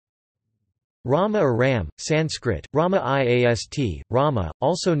Rama or Ram, Sanskrit, Rama Iast, Rama,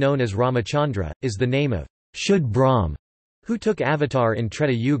 also known as Ramachandra, is the name of Shuddha Brahm, who took avatar in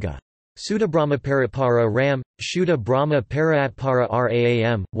Treta Yuga. Sudabrahmaparipara Ram, Shuddha Brahma Paraatpara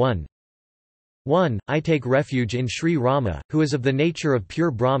Raam, 1. I take refuge in Sri Rama, who is of the nature of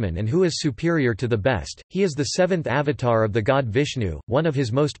pure Brahman and who is superior to the best. He is the seventh avatar of the god Vishnu, one of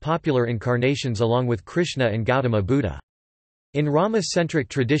his most popular incarnations along with Krishna and Gautama Buddha. In Rama-centric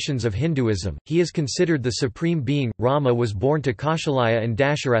traditions of Hinduism, he is considered the supreme being. Rama was born to Kaushalaya and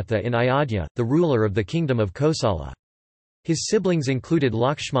Dasharatha in Ayodhya, the ruler of the kingdom of Kosala. His siblings included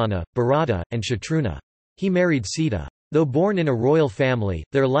Lakshmana, Bharata, and Shatrughna. He married Sita. Though born in a royal family,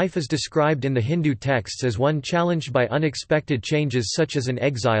 their life is described in the Hindu texts as one challenged by unexpected changes such as an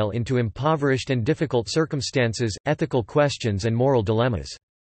exile into impoverished and difficult circumstances, ethical questions and moral dilemmas.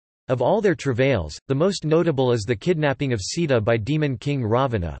 Of all their travails, the most notable is the kidnapping of Sita by demon king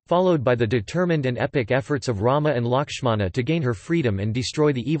Ravana, followed by the determined and epic efforts of Rama and Lakshmana to gain her freedom and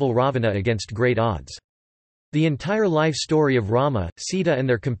destroy the evil Ravana against great odds. The entire life story of Rama, Sita and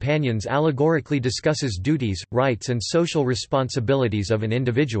their companions allegorically discusses duties, rights and social responsibilities of an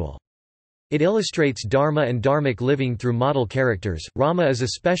individual. It illustrates dharma and dharmic living through model characters. Rama is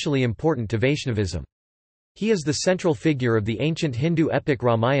especially important to Vaishnavism. He is the central figure of the ancient Hindu epic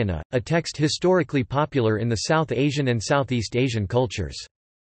Ramayana, a text historically popular in the South Asian and Southeast Asian cultures.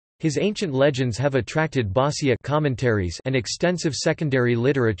 His ancient legends have attracted Bhāsya commentaries and extensive secondary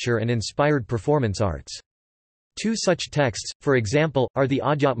literature and inspired performance arts. Two such texts, for example, are the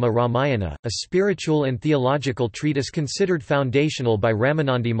Adhyatma Ramayana, a spiritual and theological treatise considered foundational by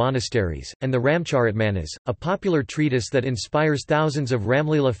Ramanandi monasteries, and the Ramcharitmanas, a popular treatise that inspires thousands of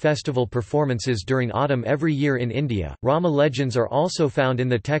Ramlila festival performances during autumn every year in India. Rama legends are also found in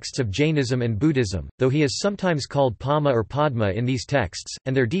the texts of Jainism and Buddhism, though he is sometimes called Pama or Padma in these texts,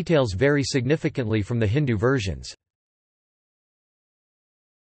 and their details vary significantly from the Hindu versions.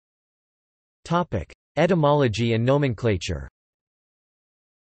 Etymology and nomenclature.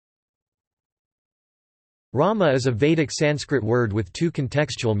 Rama is a Vedic Sanskrit word with two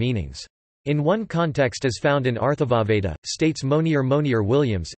contextual meanings. In one context as found in Arthavaveda, states Monier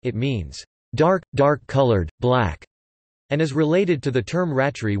Williams, it means, dark, dark-colored, black, and is related to the term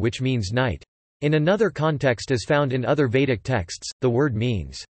ratri which means night. In another context as found in other Vedic texts, the word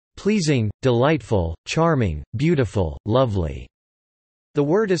means, pleasing, delightful, charming, beautiful, lovely. The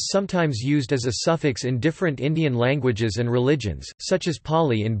word is sometimes used as a suffix in different Indian languages and religions, such as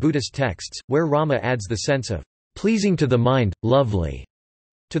Pali in Buddhist texts, where Rama adds the sense of pleasing to the mind, lovely.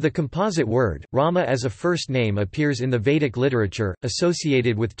 To the composite word, Rama as a first name appears in the Vedic literature,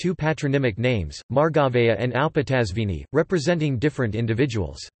 associated with two patronymic names, Margaveya and Aupatasvini, representing different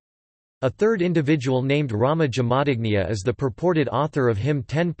individuals. A third individual named Rama Jamadagniya is the purported author of hymn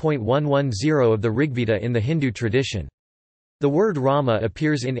 10.110 of the Rigveda in the Hindu tradition. The word Rama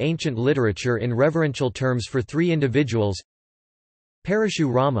appears in ancient literature in reverential terms for three individuals.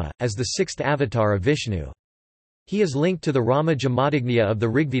 Parashu Rama, as the sixth avatar of Vishnu. He is linked to the Rama Jamadagniya of the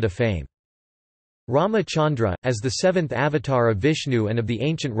Rigveda fame. Rama Chandra, as the seventh avatar of Vishnu and of the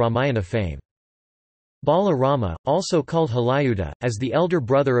ancient Ramayana fame. Bala Rama, also called Halayuda, as the elder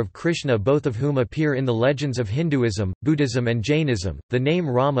brother of Krishna, both of whom appear in the legends of Hinduism, Buddhism and Jainism. The name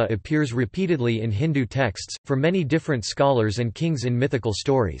Rama appears repeatedly in Hindu texts, for many different scholars and kings in mythical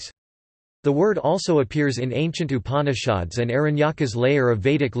stories. The word also appears in ancient Upanishads and Aranyaka's layer of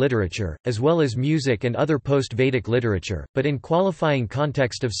Vedic literature, as well as music and other post-Vedic literature, but in qualifying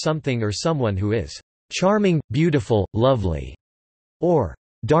context of something or someone who is charming, beautiful, lovely, or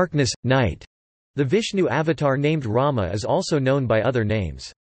darkness, night. The Vishnu avatar named Rama is also known by other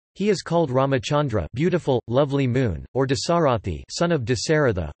names. He is called Ramachandra, beautiful, lovely moon, or Dasarathi, son of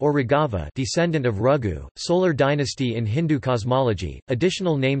Dasaratha, or Raghava, descendant of Raghu, solar dynasty in Hindu cosmology.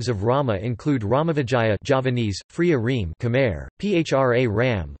 Additional names of Rama include Ramavijaya, Javanese, Phria Reem, Khmer, Phra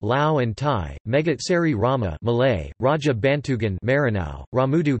Ram, Lao and Thai, Megatsari Rama, Malay, Raja Bantugan, Maranao,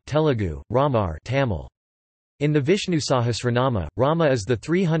 Ramudu, Telugu, Ramar, Tamil. In the Vishnu Sahasranama, Rama is the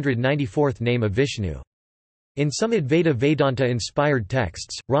 394th name of Vishnu. In some Advaita Vedanta-inspired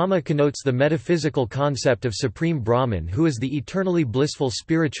texts, Rama connotes the metaphysical concept of Supreme Brahman, who is the eternally blissful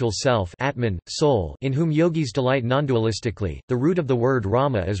spiritual self, Atman, soul, in whom yogis delight non-dualistically. The root of the word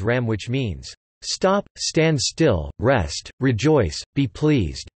Rama is Ram, which means, stop, stand still, rest, rejoice, be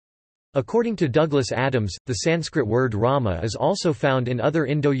pleased. According to Douglas Adams, the Sanskrit word Rama is also found in other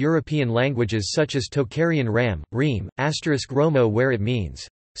Indo-European languages such as Tocharian Ram, Reem, *Romo, where it means,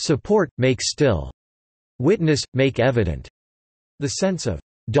 support, make still, witness, make evident. The sense of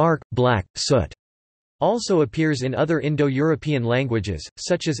dark, black, soot Also appears in other Indo-European languages,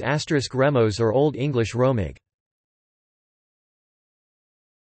 such as *remos or Old English romig.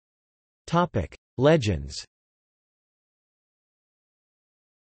 Legends.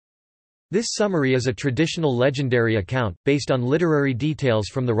 This summary is a traditional legendary account, based on literary details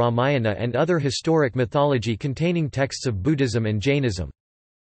from the Ramayana and other historic mythology containing texts of Buddhism and Jainism.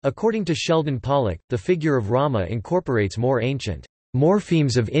 According to Sheldon Pollock, the figure of Rama incorporates more ancient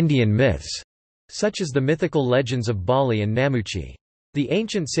morphemes of Indian myths, such as the mythical legends of Bali and Namuchi. The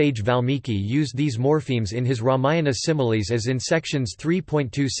ancient sage Valmiki used these morphemes in his Ramayana similes as in sections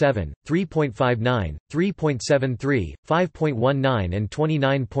 3.27, 3.59, 3.73, 5.19 and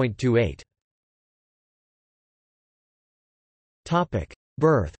 29.28.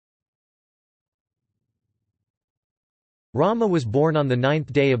 Birth. Rama was born on the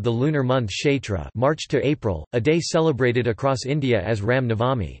 9th day of the lunar month Chaitra, March to April, a day celebrated across India as Ram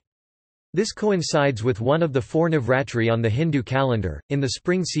Navami. This coincides with one of the 4 Navratri on the Hindu calendar, in the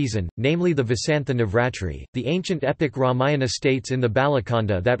spring season, namely the Vasantha Navratri. The ancient epic Ramayana states in the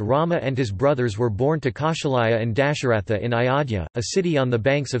Balakanda that Rama and his brothers were born to Kaushalaya and Dasharatha in Ayodhya, a city on the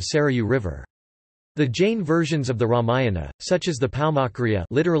banks of Sarayu River. The Jain versions of the Ramayana, such as the Paumakriya,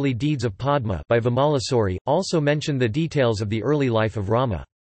 literally Deeds of Padma by Vimalasuri, also mention the details of the early life of Rama.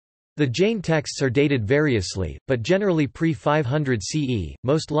 The Jain texts are dated variously, but generally pre-500 CE,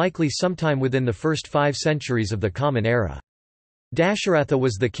 most likely sometime within the first 5 centuries of the Common Era. Dasharatha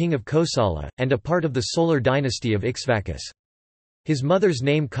was the king of Kosala, and a part of the solar dynasty of Ikshvakus. His mother's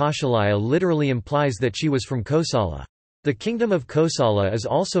name Kaushalaya literally implies that she was from Kosala. The kingdom of Kosala is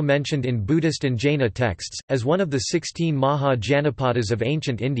also mentioned in Buddhist and Jaina texts, as one of the 16 Maha Janapadas of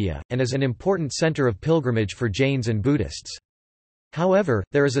ancient India, and as an important centre of pilgrimage for Jains and Buddhists. However,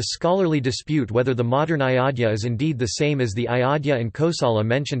 there is a scholarly dispute whether the modern Ayodhya is indeed the same as the Ayodhya and Kosala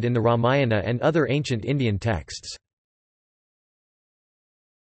mentioned in the Ramayana and other ancient Indian texts.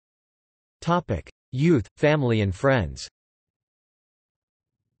 Youth, family and friends.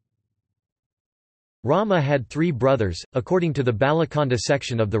 Rama had 3 brothers, according to the Balakanda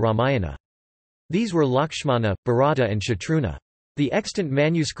section of the Ramayana. These were Lakshmana, Bharata and Shatrughna. The extant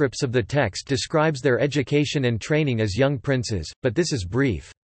manuscripts of the text describes their education and training as young princes, but this is brief.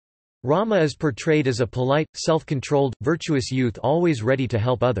 Rama is portrayed as a polite, self-controlled, virtuous youth always ready to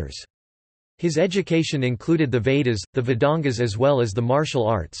help others. His education included the Vedas, the Vedangas as well as the martial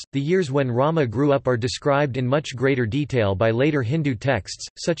arts. The years when Rama grew up are described in much greater detail by later Hindu texts,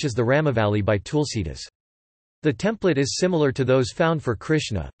 such as the Ramavali by Tulsidas. The template is similar to those found for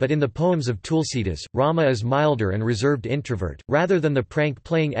Krishna, but in the poems of Tulsidas, Rama is milder and reserved introvert, rather than the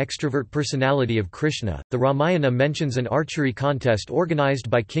prank-playing extrovert personality of Krishna. The Ramayana mentions an archery contest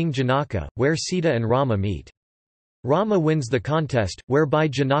organized by King Janaka, where Sita and Rama meet. Rama wins the contest, whereby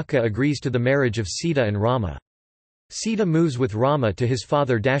Janaka agrees to the marriage of Sita and Rama. Sita moves with Rama to his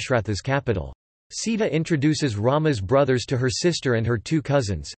father Dashratha's capital. Sita introduces Rama's brothers to her sister and her 2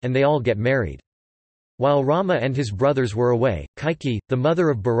 cousins, and they all get married. While Rama and his brothers were away, Kaikeyi, the mother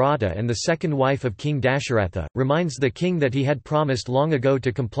of Bharata and the second wife of King Dasharatha, reminds the king that he had promised long ago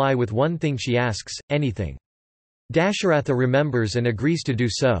to comply with one thing she asks, anything. Dasharatha remembers and agrees to do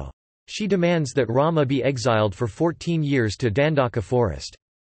so. She demands that Rama be exiled for 14 years to Dandaka forest.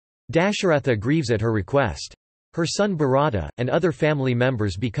 Dasharatha grieves at her request. Her son Bharata, and other family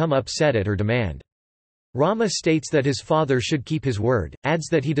members become upset at her demand. Rama states that his father should keep his word, adds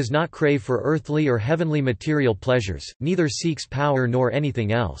that he does not crave for earthly or heavenly material pleasures, neither seeks power nor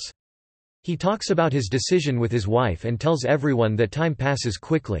anything else. He talks about his decision with his wife and tells everyone that time passes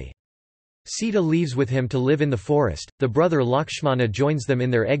quickly. Sita leaves with him to live in the forest. The brother Lakshmana joins them in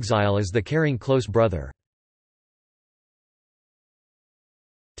their exile as the caring close brother.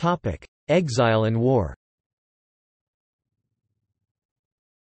 Exile and war.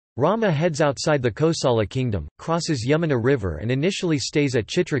 Rama heads outside the Kosala kingdom, crosses Yamuna river and initially stays at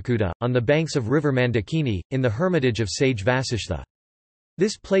Chitrakuta, on the banks of river Mandakini, in the hermitage of sage Vasishtha.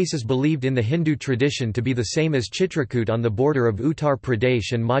 This place is believed in the Hindu tradition to be the same as Chitrakoot on the border of Uttar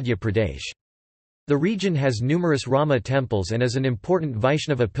Pradesh and Madhya Pradesh. The region has numerous Rama temples and is an important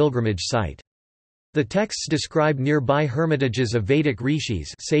Vaishnava pilgrimage site. The texts describe nearby hermitages of Vedic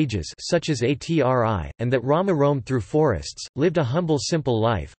rishis sages such as Atri, and that Rama roamed through forests, lived a humble simple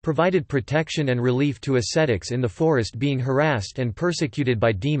life, provided protection and relief to ascetics in the forest being harassed and persecuted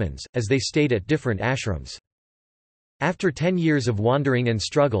by demons, as they stayed at different ashrams. After 10 years of wandering and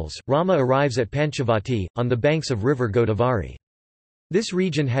struggles, Rama arrives at Panchavati, on the banks of river Godavari. This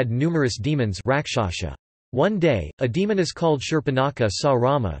region had numerous demons Rakshasa. One day, a demoness called Shurpanakha saw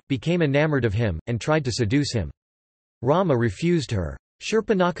Rama, became enamored of him, and tried to seduce him. Rama refused her.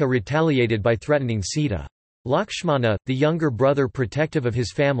 Shurpanakha retaliated by threatening Sita. Lakshmana, the younger brother protective of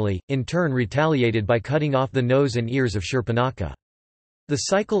his family, in turn retaliated by cutting off the nose and ears of Shurpanakha. The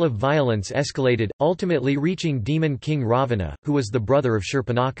cycle of violence escalated, ultimately reaching demon king Ravana, who was the brother of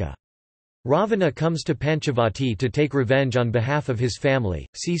Shurpanakha. Ravana comes to Panchavati to take revenge on behalf of his family,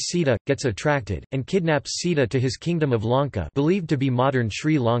 sees Sita, gets attracted, and kidnaps Sita to his kingdom of Lanka, believed to be modern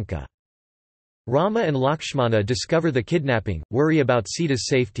Sri Lanka. Rama and Lakshmana discover the kidnapping, worry about Sita's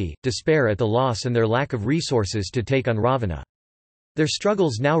safety, despair at the loss and their lack of resources to take on Ravana. Their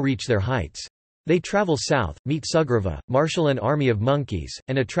struggles now reach their heights. They travel south, meet Sugriva, marshal an army of monkeys,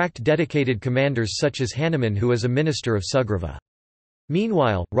 and attract dedicated commanders such as Hanuman, who is a minister of Sugriva.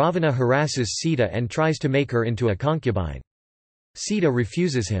 Meanwhile, Ravana harasses Sita and tries to make her into a concubine. Sita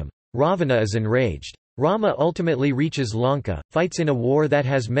refuses him. Ravana is enraged. Rama ultimately reaches Lanka, fights in a war that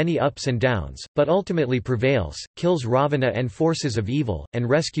has many ups and downs, but ultimately prevails, kills Ravana and forces of evil, and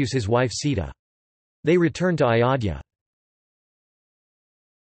rescues his wife Sita. They return to Ayodhya.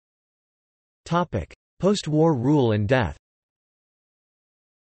 Post-war rule and death.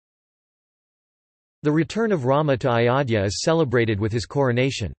 The return of Rama to Ayodhya is celebrated with his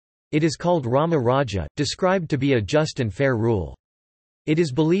coronation. It is called Rama Raja, described to be a just and fair rule. It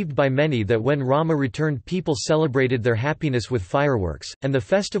is believed by many that when Rama returned, people celebrated their happiness with fireworks, and the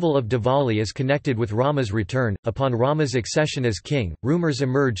festival of Diwali is connected with Rama's return. Upon Rama's accession as king, rumors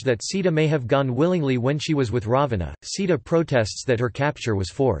emerge that Sita may have gone willingly when she was with Ravana. Sita protests that her capture was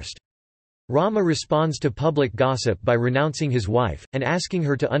forced. Rama responds to public gossip by renouncing his wife, and asking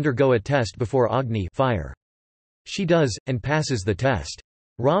her to undergo a test before Agni fire. She does, and passes the test.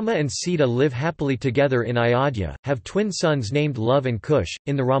 Rama and Sita live happily together in Ayodhya, have twin sons named Love and Kush,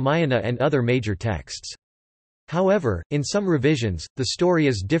 in the Ramayana and other major texts. However, in some revisions, the story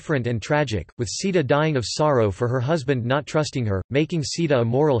is different and tragic, with Sita dying of sorrow for her husband not trusting her, making Sita a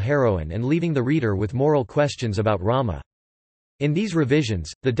moral heroine and leaving the reader with moral questions about Rama. In these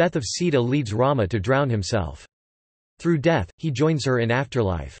revisions, the death of Sita leads Rama to drown himself. Through death, he joins her in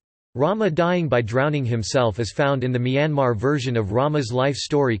afterlife. Rama dying by drowning himself is found in the Myanmar version of Rama's life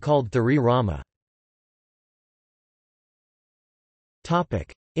story called Thari Rama.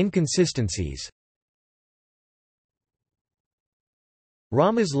 Inconsistencies.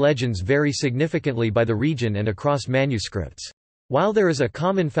 Rama's legends vary significantly by the region and across manuscripts. While there is a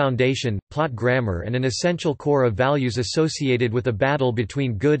common foundation, plot grammar and an essential core of values associated with a battle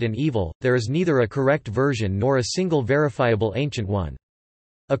between good and evil, there is neither a correct version nor a single verifiable ancient one.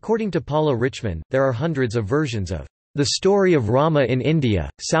 According to Paula Richman, there are hundreds of versions of the story of Rama in India,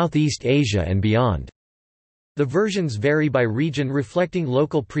 Southeast Asia and beyond. The versions vary by region, reflecting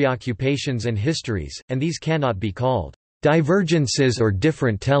local preoccupations and histories, and these cannot be called divergences or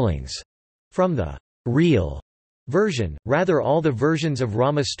different tellings from the real version. Rather, all the versions of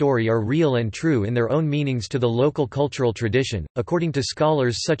Rama's story are real and true in their own meanings to the local cultural tradition. According to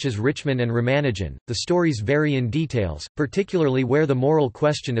scholars such as Richman and Ramanujan, the stories vary in details, particularly where the moral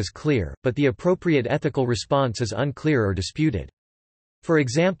question is clear, but the appropriate ethical response is unclear or disputed. For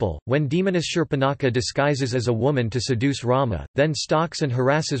example, when demoness Shurpanakha disguises as a woman to seduce Rama, then stalks and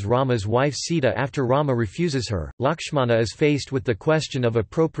harasses Rama's wife Sita after Rama refuses her, Lakshmana is faced with the question of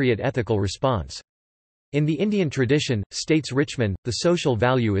appropriate ethical response. In the Indian tradition, states Richman, the social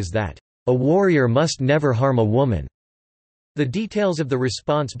value is that, "a warrior must never harm a woman." The details of the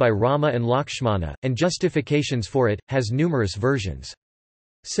response by Rama and Lakshmana, and justifications for it, has numerous versions.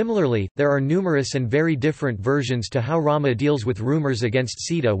 Similarly, there are numerous and very different versions to how Rama deals with rumors against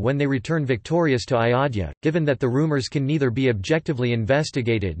Sita when they return victorious to Ayodhya, given that the rumors can neither be objectively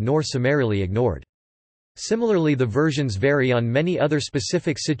investigated nor summarily ignored. Similarly, the versions vary on many other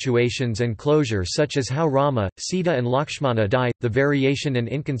specific situations and closure, such as how Rama, Sita and Lakshmana die. The variation and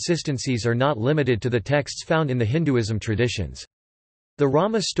inconsistencies are not limited to the texts found in the Hinduism traditions. The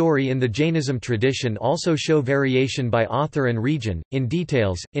Rama story in the Jainism tradition also show variation by author and region, in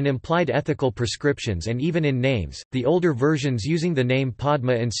details, in implied ethical prescriptions and even in names, the older versions using the name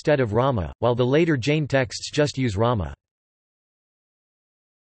Padma instead of Rama, while the later Jain texts just use Rama.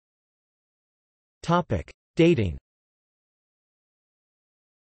 Dating.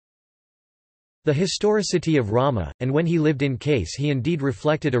 The historicity of Rama, and when he lived in case he indeed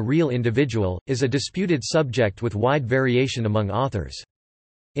reflected a real individual, is a disputed subject with wide variation among authors.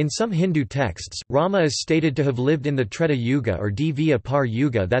 In some Hindu texts, Rama is stated to have lived in the Treta Yuga or Dvapar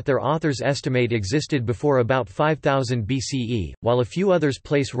Yuga that their authors estimate existed before about 5000 BCE, while a few others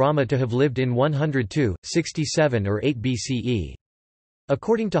place Rama to have lived in 102, 67 or 8 BCE.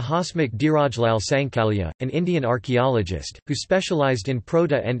 According to Hasmukh Dhirajlal Sankalia, an Indian archaeologist, who specialized in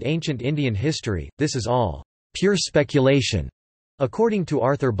Proto and ancient Indian history, this is all pure speculation. According to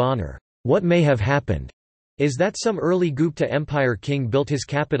Arthur Bonner, "What may have happened is that some early Gupta Empire king built his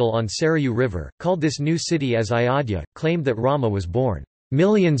capital on Sarayu River, called this new city as Ayodhya, claimed that Rama was born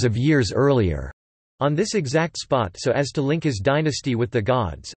millions of years earlier on this exact spot so as to link his dynasty with the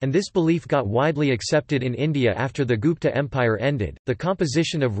gods, and this belief got widely accepted in India after the Gupta Empire ended." The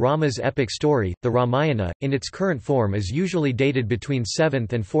composition of Rama's epic story, the Ramayana, in its current form is usually dated between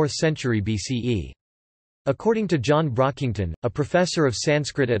 7th and 4th century BCE. According to John Brockington, a professor of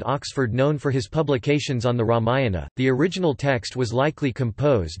Sanskrit at Oxford known for his publications on the Ramayana, the original text was likely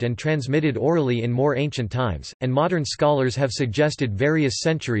composed and transmitted orally in more ancient times, and modern scholars have suggested various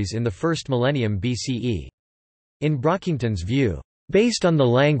centuries in the first millennium BCE. In Brockington's view, based on the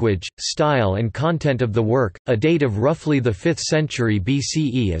language, style and content of the work, a date of roughly the 5th century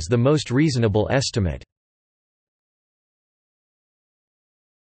BCE is the most reasonable estimate.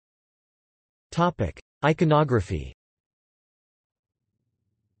 Iconography.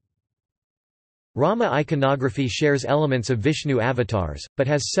 Rama iconography shares elements of Vishnu avatars, but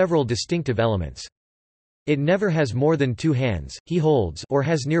has several distinctive elements. It never has more than 2 hands. He holds or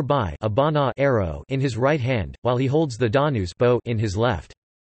has nearby a bana arrow in his right hand, while he holds the dhanus bow in his left.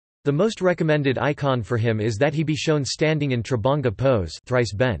 The most recommended icon for him is that he be shown standing in Tribhanga pose,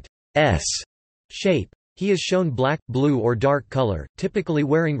 thrice bent S shape. He is shown black, blue or dark color, typically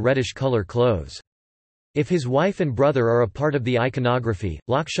wearing reddish color clothes. If his wife and brother are a part of the iconography,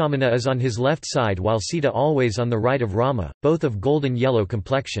 Lakshmana is on his left side while Sita always on the right of Rama, both of golden yellow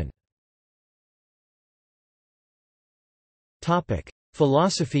complexion.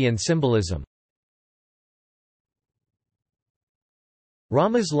 Philosophy and symbolism.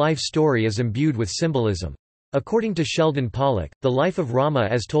 Rama's life story is imbued with symbolism. According to Sheldon Pollock, the life of Rama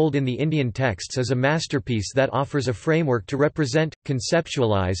as told in the Indian texts is a masterpiece that offers a framework to represent,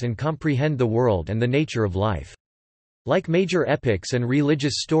 conceptualize and comprehend the world and the nature of life. Like major epics and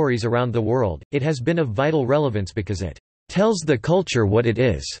religious stories around the world, it has been of vital relevance because it tells the culture what it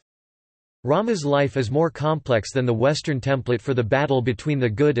is. Rama's life is more complex than the Western template for the battle between the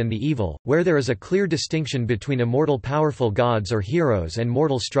good and the evil, where there is a clear distinction between immortal powerful gods or heroes and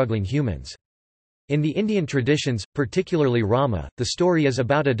mortal struggling humans. In the Indian traditions, particularly Rama, the story is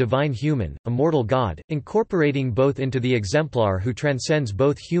about a divine human, a mortal god, incorporating both into the exemplar who transcends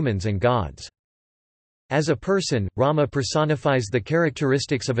both humans and gods. As a person, Rama personifies the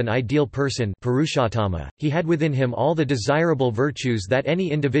characteristics of an ideal person Purushottama. He had within him all the desirable virtues that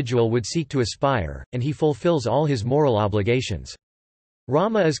any individual would seek to aspire, and he fulfills all his moral obligations.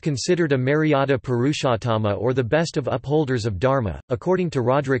 Rama is considered a Maryada Purushottama or the best of upholders of Dharma. According to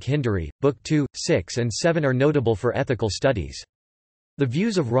Roderick Hindary, Book 2, 6 and 7 are notable for ethical studies. The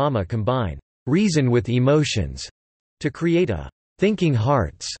views of Rama combine reason with emotions to create a thinking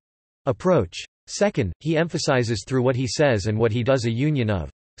hearts approach. Second, he emphasizes through what he says and what he does a union of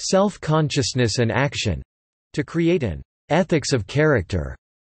self-consciousness and action to create an ethics of character.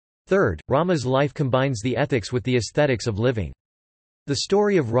 Third, Rama's life combines the ethics with the aesthetics of living. The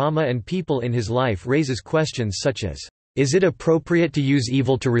story of Rama and people in his life raises questions such as, is it appropriate to use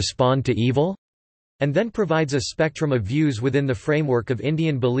evil to respond to evil? And then provides a spectrum of views within the framework of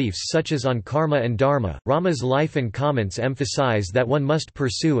Indian beliefs such as on karma and dharma. Rama's life and comments emphasize that one must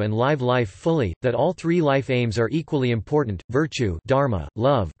pursue and live life fully, that all 3 life aims are equally important: virtue, dharma,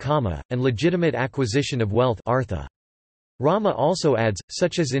 love, kama, and legitimate acquisition of wealth, artha. Rama also adds,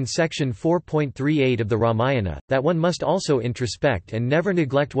 such as in section 4.38 of the Ramayana, that one must also introspect and never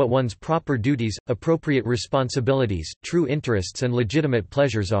neglect what one's proper duties, appropriate responsibilities, true interests and legitimate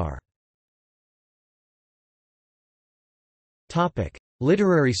pleasures are.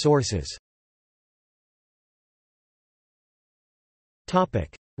 Literary sources.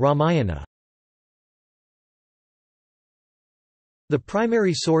 Ramayana. The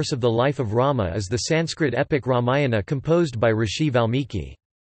primary source of the life of Rama is the Sanskrit epic Ramayana composed by Rishi Valmiki.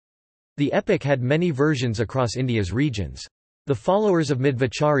 The epic had many versions across India's regions. The followers of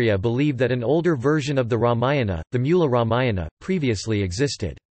Madhvacharya believe that an older version of the Ramayana, the Mula Ramayana, previously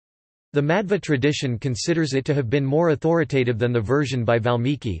existed. The Madhva tradition considers it to have been more authoritative than the version by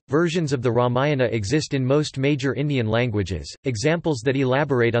Valmiki. Versions of the Ramayana exist in most major Indian languages. Examples that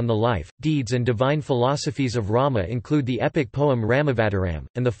elaborate on the life, deeds, and divine philosophies of Rama include the epic poem Ramavataram,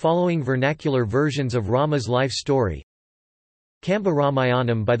 and the following vernacular versions of Rama's life story: Kamba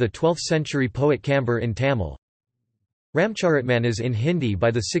Ramayanam by the 12th century poet Kambar in Tamil, Ramcharitmanas in Hindi by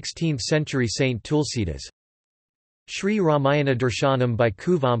the 16th century Saint Tulsidas, Sri Ramayana Darshanam by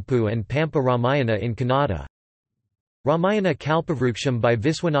Kuvempu and Pampa Ramayana in Kannada, Ramayana Kalpavruksham by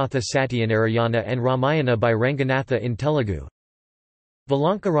Viswanatha Satyanarayana and Ramayana by Ranganatha in Telugu,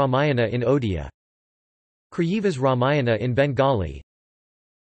 Valanka Ramayana in Odia, Kriyivas Ramayana in Bengali,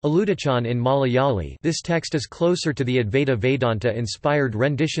 Aludachan in Malayali. This text is closer to the Advaita Vedanta-inspired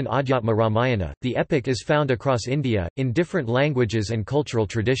rendition Adhyatma Ramayana. The epic is found across India, in different languages and cultural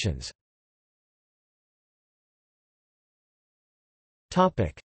traditions.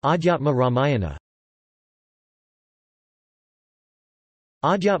 Adhyatma Ramayana.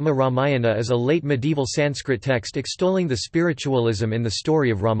 Adhyatma Ramayana is a late medieval Sanskrit text extolling the spiritualism in the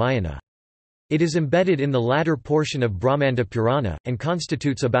story of Ramayana. It is embedded in the latter portion of Brahmanda Purana, and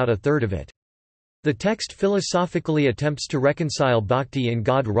constitutes about a third of it. The text philosophically attempts to reconcile bhakti in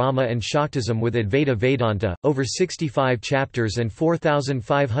God Rama and Shaktism with Advaita Vedanta. Over 65 chapters and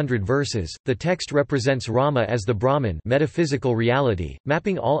 4,500 verses, the text represents Rama as the Brahman, metaphysical reality,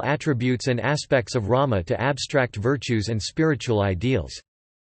 mapping all attributes and aspects of Rama to abstract virtues and spiritual ideals.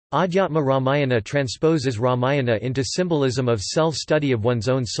 Adhyatma Ramayana transposes Ramayana into symbolism of self-study of one's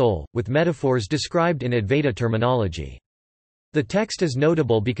own soul, with metaphors described in Advaita terminology. The text is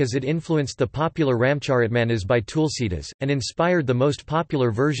notable because it influenced the popular Ramcharitmanas by Tulsidas, and inspired the most popular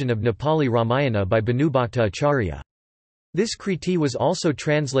version of Nepali Ramayana by Bhanubhakta Acharya. This kriti was also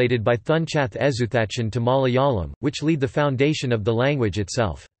translated by Thunchath Ezuthachan to Malayalam, which laid the foundation of the language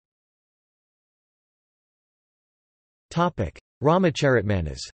itself.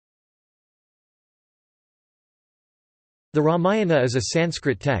 Ramacharitmanas. The Ramayana is a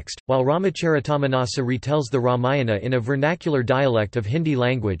Sanskrit text, while Ramacharitamanasa retells the Ramayana in a vernacular dialect of Hindi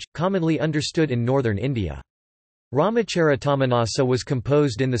language, commonly understood in northern India. Ramacharitamanasa was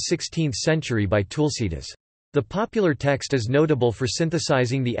composed in the 16th century by Tulsidas. The popular text is notable for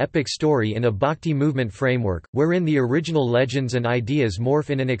synthesizing the epic story in a bhakti movement framework, wherein the original legends and ideas morph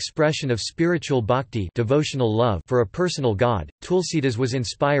in an expression of spiritual bhakti, devotional love for a personal god. Tulsidas was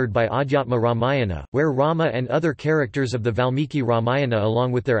inspired by Adhyatma Ramayana, where Rama and other characters of the Valmiki Ramayana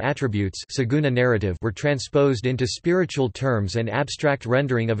along with their attributes saguna narrative were transposed into spiritual terms and abstract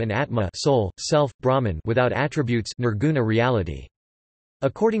rendering of an atma soul, self, Brahman without attributes nirguna reality.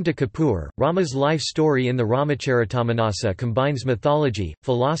 According to Kapoor, Rama's life story in the Ramacharitamanasa combines mythology,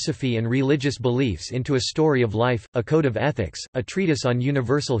 philosophy and religious beliefs into a story of life, a code of ethics, a treatise on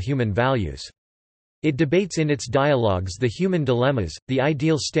universal human values. It debates in its dialogues the human dilemmas, the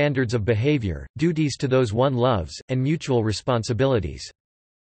ideal standards of behavior, duties to those one loves, and mutual responsibilities.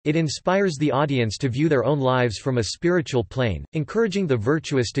 It inspires the audience to view their own lives from a spiritual plane, encouraging the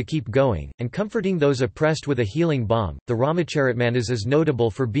virtuous to keep going, and comforting those oppressed with a healing balm. The Ramacharitmanas is notable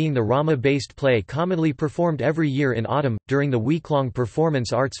for being the Rama-based play commonly performed every year in autumn, during the week-long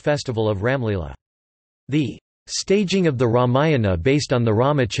performance arts festival of Ramlila. The staging of the Ramayana based on the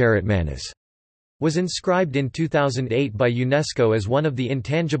Ramacharitmanas was inscribed in 2008 by UNESCO as one of the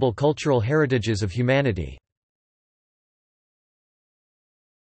intangible cultural heritages of humanity.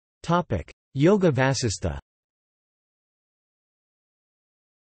 Yoga Vasistha.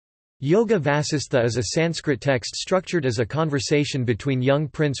 Yoga Vasistha is a Sanskrit text structured as a conversation between young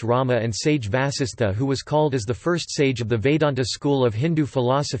Prince Rama and sage Vasistha, who was called as the first sage of the Vedanta school of Hindu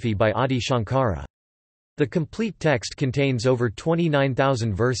philosophy by Adi Shankara. The complete text contains over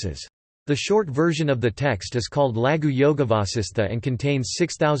 29,000 verses. The short version of the text is called Lagu Yoga Vasistha and contains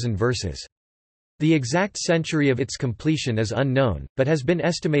 6,000 verses. The exact century of its completion is unknown, but has been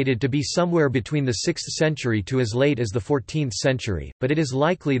estimated to be somewhere between the 6th century to as late as the 14th century, but it is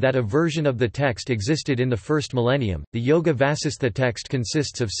likely that a version of the text existed in the first millennium. The Yoga Vasistha text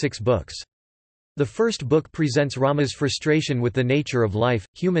consists of 6 books. The first book presents Rama's frustration with the nature of life,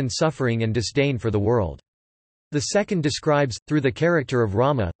 human suffering and disdain for the world. The second describes, through the character of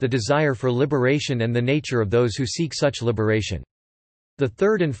Rama, the desire for liberation and the nature of those who seek such liberation. The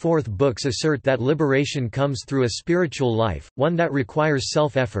third and fourth books assert that liberation comes through a spiritual life, one that requires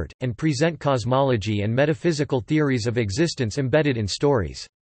self-effort, and present cosmology and metaphysical theories of existence embedded in stories.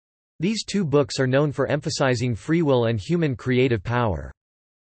 These 2 books are known for emphasizing free will and human creative power.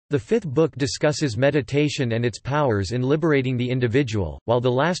 The 5th book discusses meditation and its powers in liberating the individual, while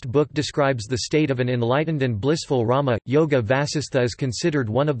the last book describes the state of an enlightened and blissful Rama. Yoga Vasistha is considered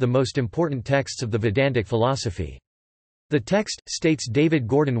one of the most important texts of the Vedantic philosophy. The text, states David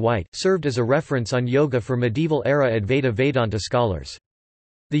Gordon White, served as a reference on yoga for medieval-era Advaita Vedanta scholars.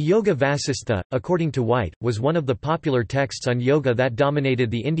 The Yoga Vasistha, according to White, was one of the popular texts on yoga that dominated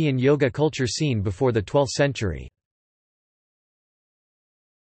the Indian yoga culture scene before the 12th century.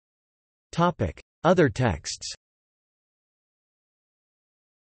 Other texts.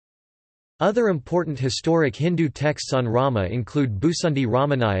 Other important historic Hindu texts on Rama include Bhusundi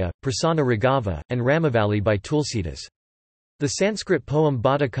Ramanaya, Prasanna Raghava, and Ramavali by Tulsidas. The Sanskrit poem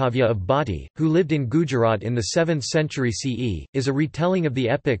Bhattakavya of Bhatti, who lived in Gujarat in the 7th century CE, is a retelling of the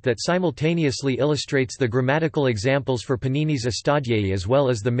epic that simultaneously illustrates the grammatical examples for Panini's Astadhyayi as well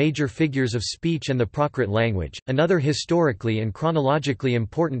as the major figures of speech and the Prakrit language. Another historically and chronologically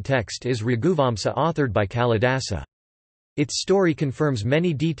important text is Raghuvamsa, authored by Kalidasa. Its story confirms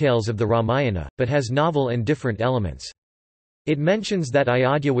many details of the Ramayana, but has novel and different elements. It mentions that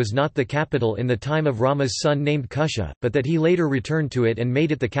Ayodhya was not the capital in the time of Rama's son named Kusha, but that he later returned to it and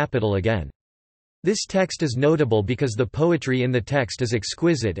made it the capital again. This text is notable because the poetry in the text is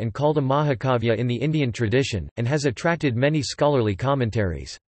exquisite and called a Mahakavya in the Indian tradition, and has attracted many scholarly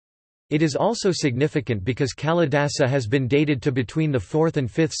commentaries. It is also significant because Kalidasa has been dated to between the 4th and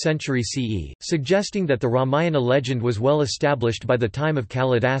 5th century CE, suggesting that the Ramayana legend was well established by the time of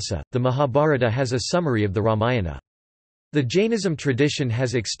Kalidasa. The Mahabharata has a summary of the Ramayana. The Jainism tradition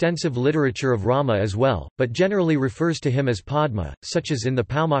has extensive literature of Rama as well, but generally refers to him as Padma, such as in the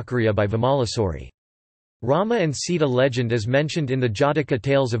Paumakariya by Vimalasuri. Rama and Sita legend is mentioned in the Jataka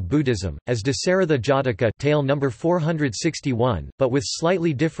tales of Buddhism, as Dasaratha Jataka tale number 461, but with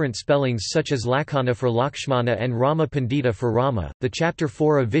slightly different spellings such as Lakhana for Lakshmana and Rama Pandita for Rama. The Chapter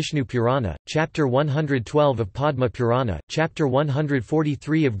 4 of Vishnu Purana, Chapter 112 of Padma Purana, Chapter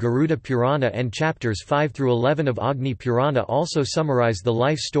 143 of Garuda Purana and Chapters 5 through 11 of Agni Purana also summarize the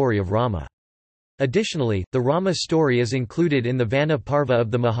life story of Rama. Additionally, the Rama story is included in the Vana Parva of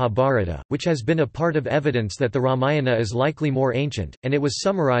the Mahabharata, which has been a part of evidence that the Ramayana is likely more ancient, and it was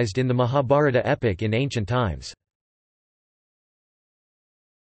summarized in the Mahabharata epic in ancient times.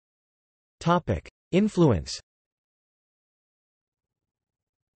 Influence.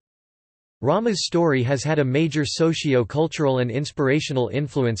 Rama's story has had a major socio-cultural and inspirational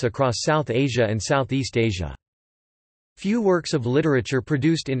influence across South Asia and Southeast Asia. Few works of literature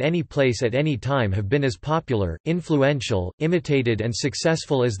produced in any place at any time have been as popular, influential, imitated and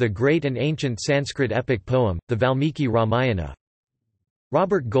successful as the great and ancient Sanskrit epic poem, the Valmiki Ramayana.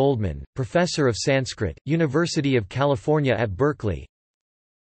 Robert Goldman, professor of Sanskrit, University of California at Berkeley.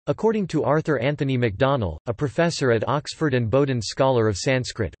 According to Arthur Anthony MacDonald, a professor at Oxford and Bowdoin scholar of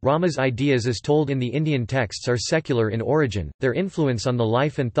Sanskrit, Rama's ideas as told in the Indian texts are secular in origin, their influence on the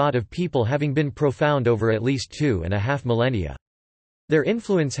life and thought of people having been profound over at least 2.5 millennia. Their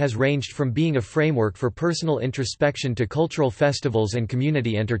influence has ranged from being a framework for personal introspection to cultural festivals and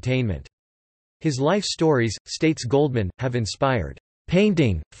community entertainment. His life stories, states Goldman, have inspired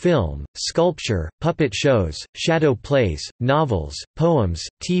painting, film, sculpture, puppet shows, shadow plays, novels, poems,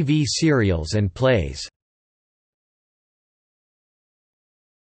 TV serials and plays.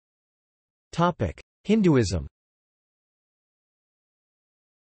 Hinduism.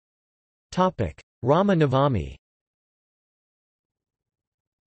 Rama Navami.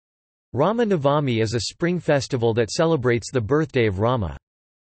 Rama Navami is a spring festival that celebrates the birthday of Rama.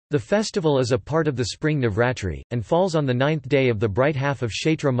 The festival is a part of the spring Navratri, and falls on the 9th day of the bright half of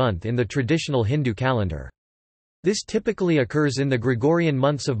Chaitra month in the traditional Hindu calendar. This typically occurs in the Gregorian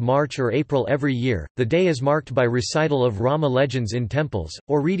months of March or April every year. The day is marked by recital of Rama legends in temples,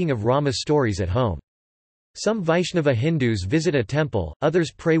 or reading of Rama stories at home. Some Vaishnava Hindus visit a temple,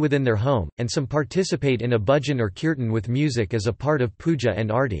 others pray within their home, and some participate in a bhajan or kirtan with music as a part of puja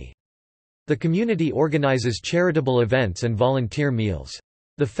and arti. The community organizes charitable events and volunteer meals.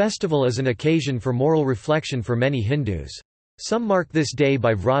 The festival is an occasion for moral reflection for many Hindus. Some mark this day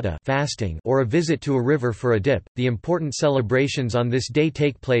by vrata fasting or a visit to a river for a dip. The important celebrations on this day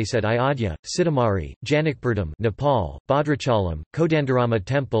take place at Ayodhya, Siddhamari, Janakpurdam, Nepal, Bhadrachalam, Kodandarama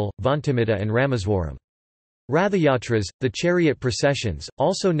Temple, Vantimita and Rameswaram. Rathayatras, the chariot processions,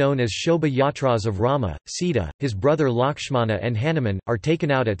 also known as Shobha Yatras of Rama, Sita, his brother Lakshmana and Hanuman, are taken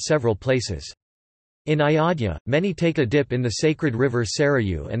out at several places. In Ayodhya, many take a dip in the sacred river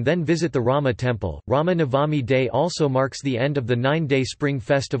Sarayu and then visit the Rama temple. Rama Navami Day also marks the end of the 9-day spring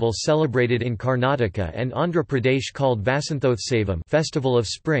festival celebrated in Karnataka and Andhra Pradesh called Vasanthotsaivam, Festival of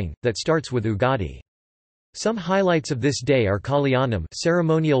Spring, that starts with Ugadi. Some highlights of this day are Kalyanam,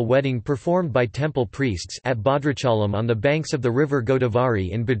 ceremonial wedding performed by temple priests at Bhadrachalam on the banks of the river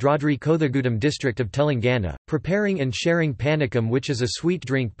Godavari in Bhadradri Kothagudam district of Telangana, preparing and sharing panikam, which is a sweet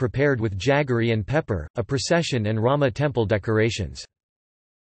drink prepared with jaggery and pepper, a procession and Rama temple decorations.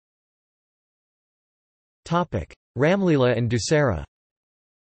 Ramlila and Dussehra.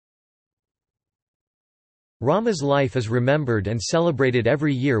 Rama's life is remembered and celebrated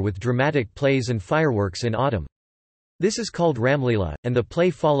every year with dramatic plays and fireworks in autumn. This is called Ramlila, and the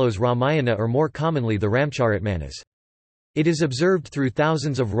play follows Ramayana or more commonly the Ramcharitmanas. It is observed through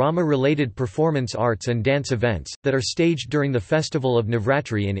thousands of Rama-related performance arts and dance events, that are staged during the festival of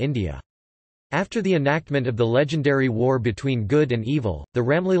Navratri in India. After the enactment of the legendary war between good and evil, the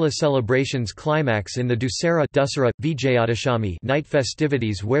Ramlila celebrations climax in the Dussehra Vijayadashami night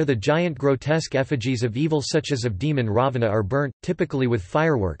festivities where the giant grotesque effigies of evil such as of demon Ravana are burnt, typically with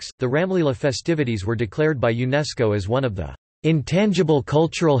fireworks. The Ramlila festivities were declared by UNESCO as one of the intangible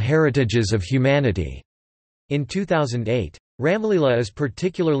cultural heritages of humanity in 2008. Ramlila is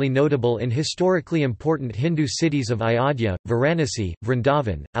particularly notable in historically important Hindu cities of Ayodhya, Varanasi,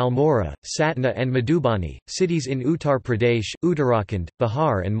 Vrindavan, Almora, Satna and Madhubani, cities in Uttar Pradesh, Uttarakhand,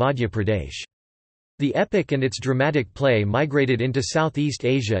 Bihar and Madhya Pradesh. The epic and its dramatic play migrated into Southeast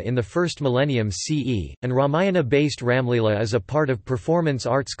Asia in the first millennium CE, and Ramayana-based Ramlila is a part of performance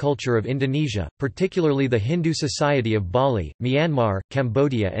arts culture of Indonesia, particularly the Hindu society of Bali, Myanmar,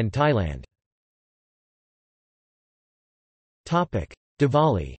 Cambodia and Thailand.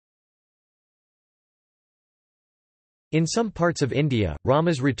 Diwali. In some parts of India,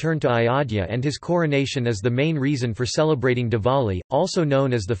 Rama's return to Ayodhya and his coronation is the main reason for celebrating Diwali, also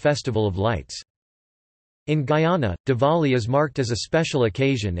known as the Festival of Lights. In Guyana, Diwali is marked as a special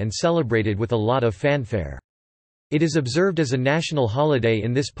occasion and celebrated with a lot of fanfare. It is observed as a national holiday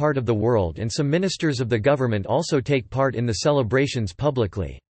in this part of the world, and some ministers of the government also take part in the celebrations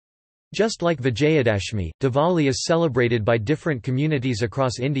publicly. Just like Vijayadashmi, Diwali is celebrated by different communities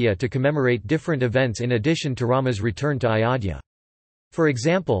across India to commemorate different events in addition to Rama's return to Ayodhya. For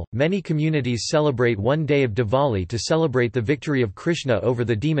example, many communities celebrate one day of Diwali to celebrate the victory of Krishna over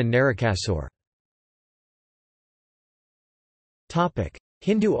the demon Narakasur.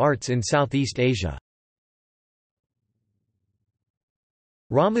 Hindu arts in Southeast Asia.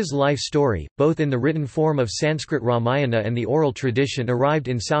 Rama's life story, both in the written form of Sanskrit Ramayana and the oral tradition, arrived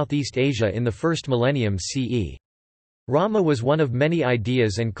in Southeast Asia in the first millennium CE. Rama was one of many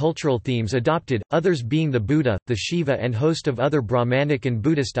ideas and cultural themes adopted, others being the Buddha, the Shiva and host of other Brahmanic and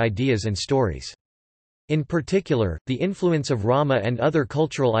Buddhist ideas and stories. In particular, the influence of Rama and other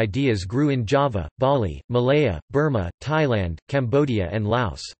cultural ideas grew in Java, Bali, Malaya, Burma, Thailand, Cambodia and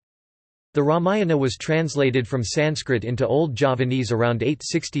Laos. The Ramayana was translated from Sanskrit into Old Javanese around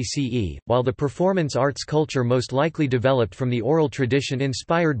 860 CE, while the performance arts culture most likely developed from the oral tradition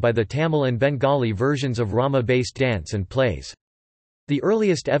inspired by the Tamil and Bengali versions of Rama-based dance and plays. The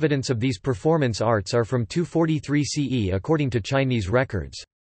earliest evidence of these performance arts are from 243 CE according to Chinese records.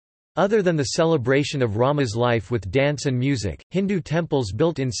 Other than the celebration of Rama's life with dance and music, Hindu temples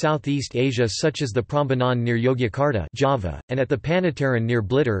built in Southeast Asia such as the Prambanan near Yogyakarta, Java, and at the Panataran near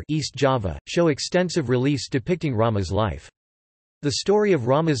Blitar, East Java, show extensive reliefs depicting Rama's life. The story of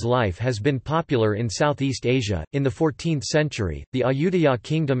Rama's life has been popular in Southeast Asia. In the 14th century, the Ayutthaya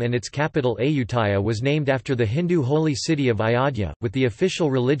kingdom and its capital Ayutthaya was named after the Hindu holy city of Ayodhya, with the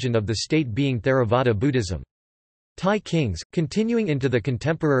official religion of the state being Theravada Buddhism. Thai kings, continuing into the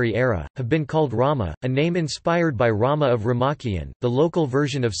contemporary era, have been called Rama, a name inspired by Rama of Ramakien, the local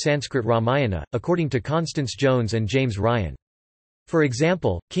version of Sanskrit Ramayana, according to Constance Jones and James Ryan. For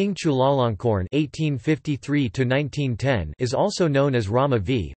example, King Chulalongkorn (1853–1910) is also known as Rama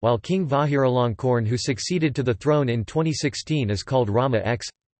V, while King Vajiralongkorn, who succeeded to the throne in 2016, is called Rama X.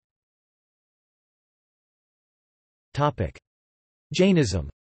 Jainism.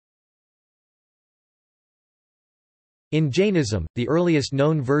 In Jainism, the earliest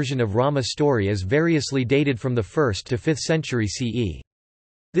known version of Rama's story is variously dated from the 1st to 5th century CE.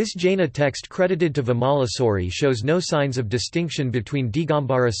 This Jaina text credited to Vimalasuri shows no signs of distinction between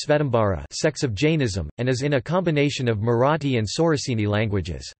Digambara Svetambara sects of Jainism, and is in a combination of Marathi and Saraceni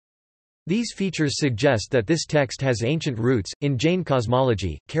languages. These features suggest that this text has ancient roots. In Jain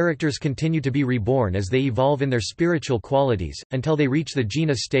cosmology, characters continue to be reborn as they evolve in their spiritual qualities, until they reach the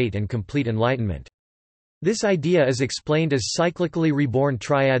jina state and complete enlightenment. This idea is explained as cyclically reborn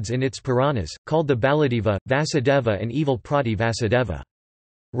triads in its Puranas, called the Baladeva, Vasudeva and evil Prati Vasudeva.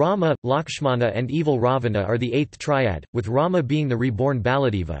 Rama, Lakshmana and evil Ravana are the eighth triad, with Rama being the reborn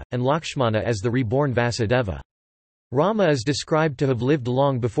Baladeva, and Lakshmana as the reborn Vasudeva. Rama is described to have lived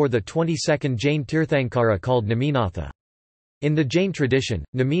long before the 22nd Jain Tirthankara called Naminatha. In the Jain tradition,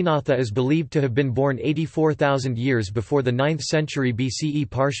 Naminatha is believed to have been born 84,000 years before the 9th century BCE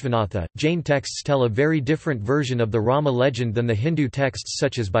Parshvanatha. Jain texts tell a very different version of the Rama legend than the Hindu texts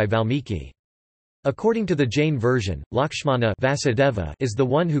such as by Valmiki. According to the Jain version, Lakshmana Vasudeva is the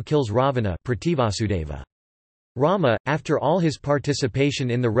one who kills Ravana Prativasudeva. Rama, after all his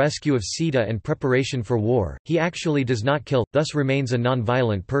participation in the rescue of Sita and preparation for war, he actually does not kill, thus remains a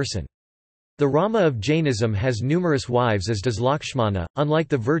non-violent person. The Rama of Jainism has numerous wives as does Lakshmana, unlike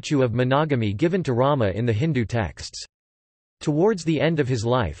the virtue of monogamy given to Rama in the Hindu texts. Towards the end of his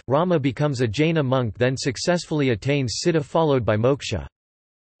life, Rama becomes a Jaina monk, then successfully attains Siddha followed by moksha.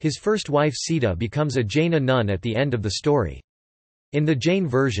 His first wife Sita becomes a Jaina nun at the end of the story. In the Jain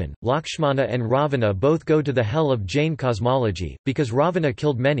version, Lakshmana and Ravana both go to the hell of Jain cosmology, because Ravana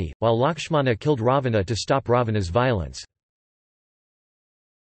killed many, while Lakshmana killed Ravana to stop Ravana's violence.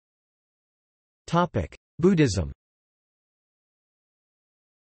 Buddhism.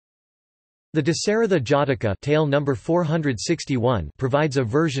 The Dasaratha Jataka, tale number 461, provides a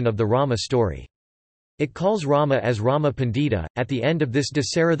version of the Rama story. It calls Rama as Rama Pandita. At the end of this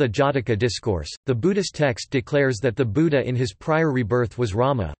Dasaratha Jataka discourse, the Buddhist text declares that the Buddha in his prior rebirth was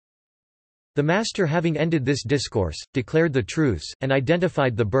Rama. The master, having ended this discourse, declared the truths, and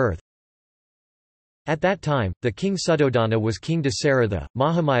identified the birth. At that time, the king Suddhodana was King Dasaratha,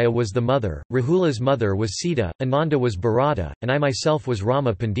 Mahamaya was the mother, Rahula's mother was Sita, Ananda was Bharata, and I myself was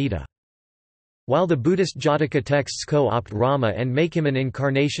Rama Pandita. While the Buddhist Jataka texts co-opt Rama and make him an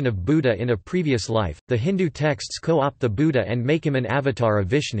incarnation of Buddha in a previous life, the Hindu texts co-opt the Buddha and make him an avatar of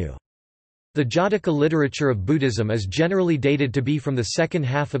Vishnu. The Jataka literature of Buddhism is generally dated to be from the second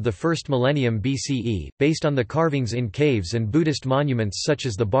half of the first millennium BCE, based on the carvings in caves and Buddhist monuments such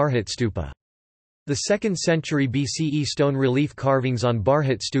as the Bharhut Stupa. The 2nd century BCE stone relief carvings on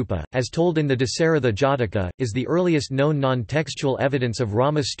Bharhut Stupa, as told in the Dasaratha Jataka, is the earliest known non-textual evidence of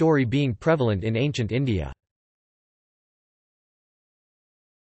Rama's story being prevalent in ancient India.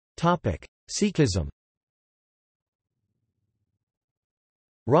 Sikhism.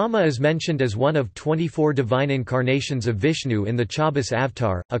 Rama is mentioned as one of 24 divine incarnations of Vishnu in the Chaubis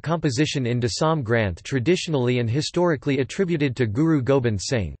Avatar, a composition in Dasam Granth traditionally and historically attributed to Guru Gobind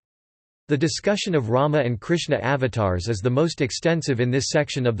Singh. The discussion of Rama and Krishna avatars is the most extensive in this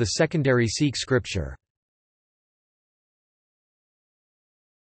section of the secondary Sikh scripture.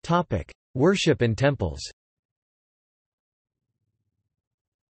 Worship and temples.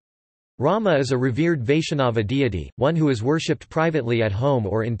 Rama is a revered Vaishnava deity, one who is worshipped privately at home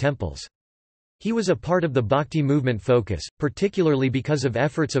or in temples. He was a part of the Bhakti movement focus, particularly because of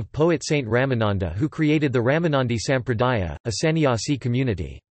efforts of poet Saint Ramananda, who created the Ramanandi Sampradaya, a sannyasi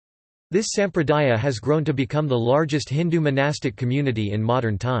community. This sampradaya has grown to become the largest Hindu monastic community in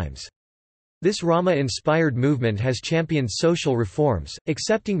modern times. This Rama-inspired movement has championed social reforms,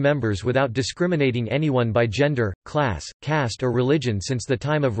 accepting members without discriminating anyone by gender, class, caste or religion since the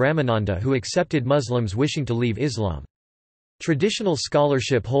time of Ramananda, who accepted Muslims wishing to leave Islam. Traditional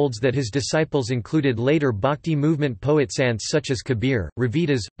scholarship holds that his disciples included later Bhakti movement poet sants such as Kabir,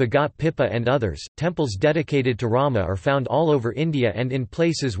 Ravidas, Bhagat Pippa and others. Temples dedicated to Rama are found all over India and in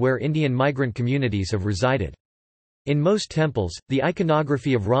places where Indian migrant communities have resided. In most temples, the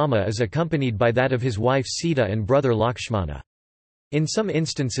iconography of Rama is accompanied by that of his wife Sita and brother Lakshmana. In some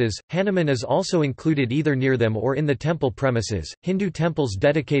instances, Hanuman is also included either near them or in the temple premises. Hindu temples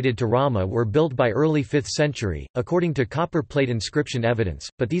dedicated to Rama were built by early 5th century, according to copper plate inscription evidence,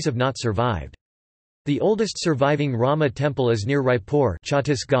 but these have not survived. The oldest surviving Rama temple is near Raipur,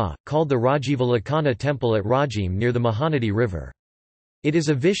 Chhattisgarh, called the Rajiva Lakhana temple at Rajim near the Mahanadi River. It is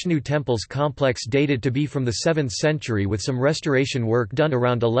a Vishnu temples complex dated to be from the 7th century with some restoration work done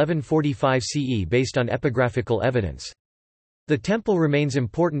around 1145 CE based on epigraphical evidence. The temple remains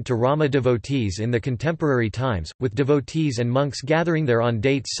important to Rama devotees in the contemporary times, with devotees and monks gathering there on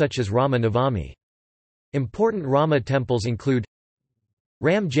dates such as Rama Navami. Important Rama temples include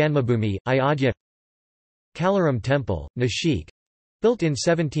Ram Janmabhoomi, Ayodhya, Kalaram Temple, Nashik, built in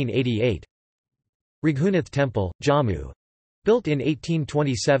 1788, Raghunath Temple, Jammu, built in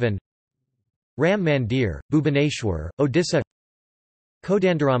 1827, Ram Mandir, Bhubaneswar, Odisha,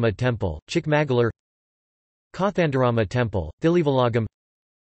 Kodandarama Temple, Chikmagalur, Kothandarama Temple, Thilivalagam,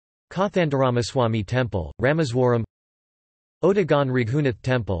 Kothandaramaswamy Temple, Rameswaram, Odagan Raghunath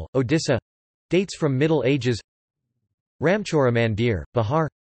Temple, Odisha, dates from Middle Ages, Ramchora Mandir, Bihar,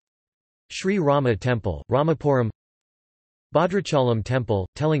 Sri Rama Temple, Ramapuram, Bhadrachalam Temple,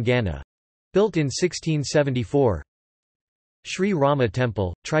 Telangana, built in 1674, Sri Rama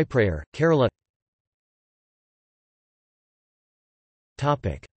Temple, Triprayar, Kerala.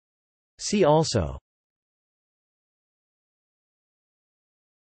 See also: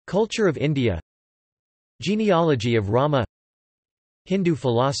 Culture of India, Genealogy of Rama, Hindu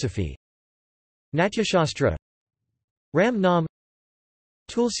philosophy, Natyashastra, Ram Nam,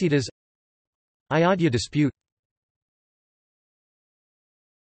 Tulsidas, Ayodhya dispute.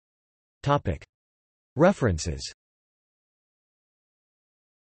 References.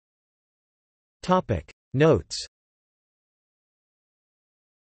 Notes.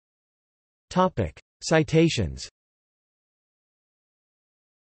 Citations.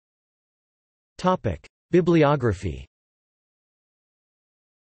 Bibliography.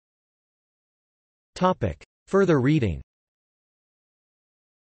 Further reading.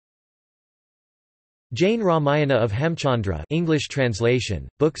 Jain Ramayana of Hemchandra English translation,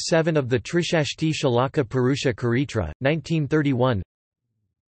 Book 7 of the Trishashti Shalaka Purusha Charitra, 1931.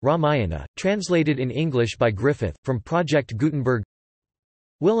 Ramayana, translated in English by Griffith, from Project Gutenberg.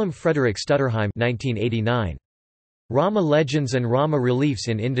 Willem Frederik Stutterheim 1989. Rama Legends and Rama Reliefs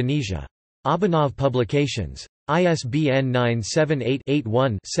in Indonesia. Abhinav Publications. ISBN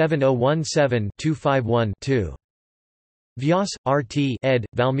 978-81-7017-251-2. Vyas, R.T. ed.,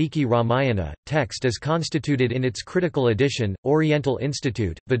 Valmiki Ramayana, text as constituted in its critical edition, Oriental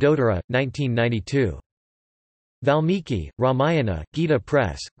Institute, Vadodara, 1992. Valmiki, Ramayana, Gita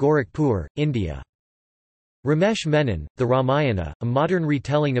Press, Gorakhpur, India. Ramesh Menon, The Ramayana, a modern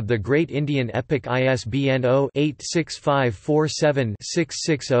retelling of the great Indian epic. ISBN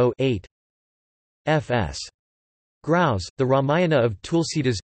 0-86547-660-8. F.S. Grouse, The Ramayana of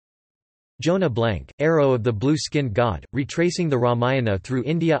Tulsidas. Jonah Blank, Arrow of the Blue-Skinned God, retracing the Ramayana through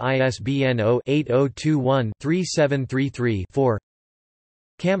India. ISBN 0-8021-3733-4.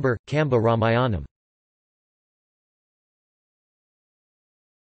 Kamber, Kamba Ramayanam.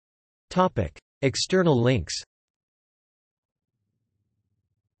 External links.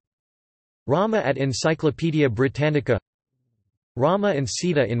 Rama at Encyclopædia Britannica. Rama and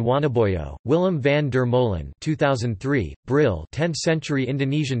Sita in Wanaboyo, Willem van der Molen 2003, Brill 10th century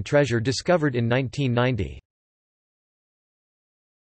Indonesian treasure discovered in 1990.